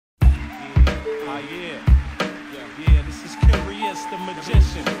Yeah, this is Curious the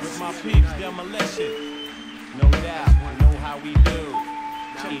Magician with my peeps Demolition. No doubt, you know how we do.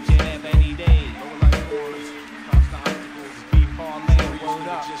 Each and every day. Beat Parlay, word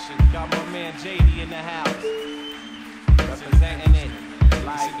up. Got my man JD in the house. Representing it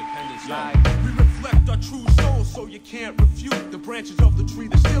like we reflect our true soul, so you can't refute the branches of the tree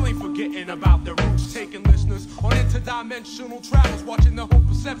that still ain't forgetting about their roots. Taking listeners on interdimensional travels, watching the whole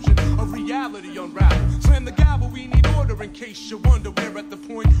perception of reality unravel. Slam the gavel, we need order in case you wonder. We're at the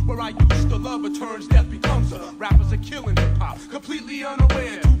point where I used to love, it turns death becomes a. Rappers are killing hip-hop, completely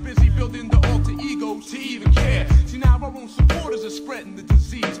unaware, too busy building the alter ego to even care. See, now our own supporters are spreading the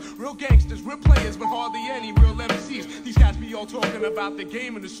disease. Real gangsters, real players, but hardly any real MCs. These guys be all talking about the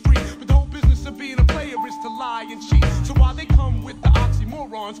game in the street, but the whole business of being a player is to lie and cheat. So while they come with the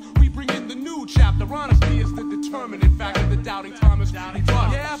oxymorons, we bring in the new chapter. Honesty is the determining factor, the doubting Thomas.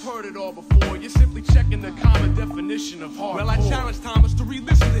 Yeah, I've heard it all before. You're simply checking the common definition of hardcore. Well, I challenge Thomas to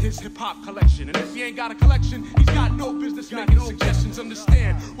re-listen to his hip-hop collection. And if he ain't got a collection, he's got no business making suggestions.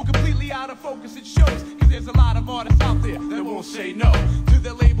 Understand, we're completely out of focus, it shows. Cause there's a lot of artists out there that won't say no to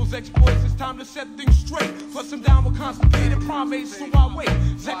their labels' exploits. It's time to set things straight. Plus some downward constipated primates, so I wait.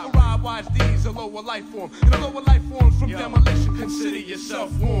 Zechariah wise D's a lower life form, and a lower life form from Demolition. Consider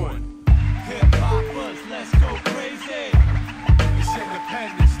yourself warned. hip-hoppers, let's go crazy. It's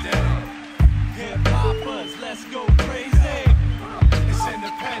Independence Day. Hip-hoppers, let's go crazy. It's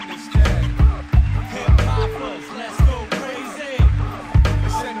Independence Day. Hip-hoppers, let's go crazy.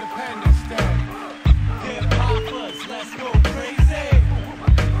 It's Independence Day. Hip-hoppers, let's go crazy.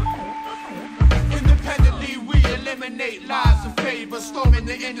 Independently we eliminate lies and favors, storming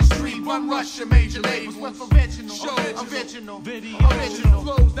the industry, one rush of major labels. What's original? Original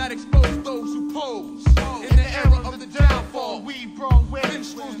flows that expose those who pose. In the era of the downfall, we brought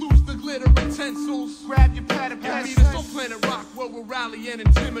minstrels, lose the glitter utensils. Grab your pad and meet us on Planet Rock, where we'll rally and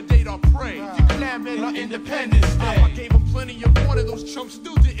intimidate our prey. You can land on Independence Day. I gave them plenty of water, those chumps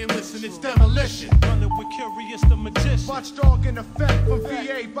still didn't listen. It's Demolition. Running with Curious the Magician. Watchdog in effect from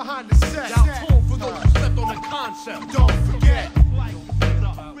VA behind the set. Downtown for those who slept on the concept. Don't forget.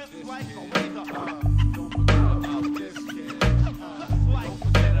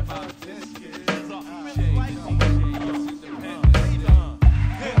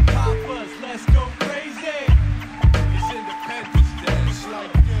 Hip-hoppers, let's go crazy. It's Independence Day. It's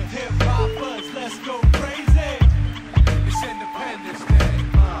like this. Hip-hoppers, let's go crazy. It's Independence Day.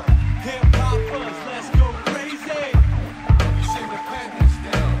 Hip-hoppers, let's go crazy. It's Independence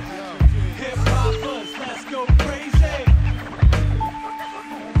Day. Hip-hoppers, let's go crazy.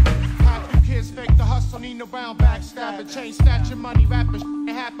 Half you kids fake the hustle, need no brown backstabber. Chain snatching money, rapping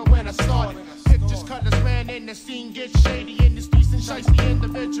it happened when I started. Pictures cutters ran in the scene, get shady in the streets and shiesty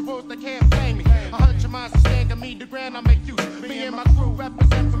individuals that can't flame me. 100 miles to stand me the grand, I make use. Me and my crew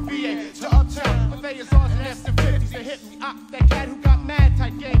represent from VA to Uptown. Purveyors on and S50s to hit me up. That cat who got mad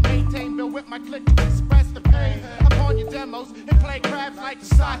type game, maintain bill with my click to express the pain. Upon your demos and play crabs like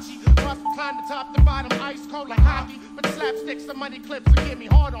Versace. Must climb the top to bottom, ice cold like hockey. But slapsticks and money clips will give me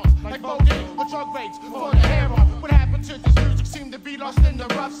hard-ons like Bodine or drug raids for the hair on. What happened to this music seemed to be lost in the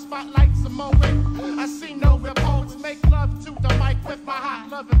rough spotlights of Moet. I see no real poets make love to the mic with my hot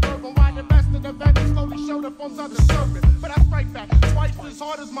love and verbal. Why the rest of the vendors slowly showed up on the surface. But I strike back twice as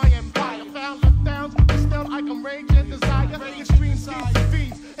hard as my empire. Found left downs, but still I can rage and desire. Extreme schemes and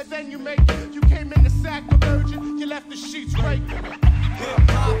feeds, and then you make it. You came in the sack of virgin, you left the sheets breaking.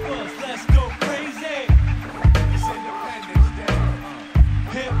 Hip-hoppers, let's go crazy. It's Independence Day.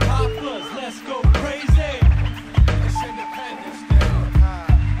 Hip-hoppers, let's go crazy. It's Independence Day.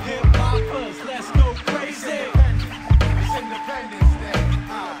 Hip-hoppers, let's go crazy. It's Independence Day.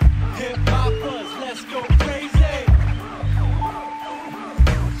 Hip-hoppers, let's go crazy. Independence Day.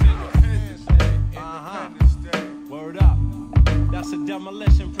 Independence Day. Word up. That's a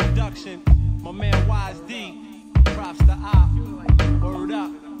Demolition production. My man Wise D. Props to Op. Word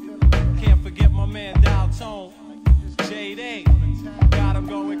up. Can't forget my man Dial Tone. J.D. Got him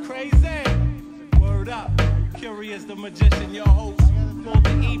going crazy. Word up. Curious the Magician, your host for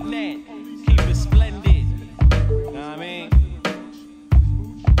the evening. Keep it splendid. Know what I mean?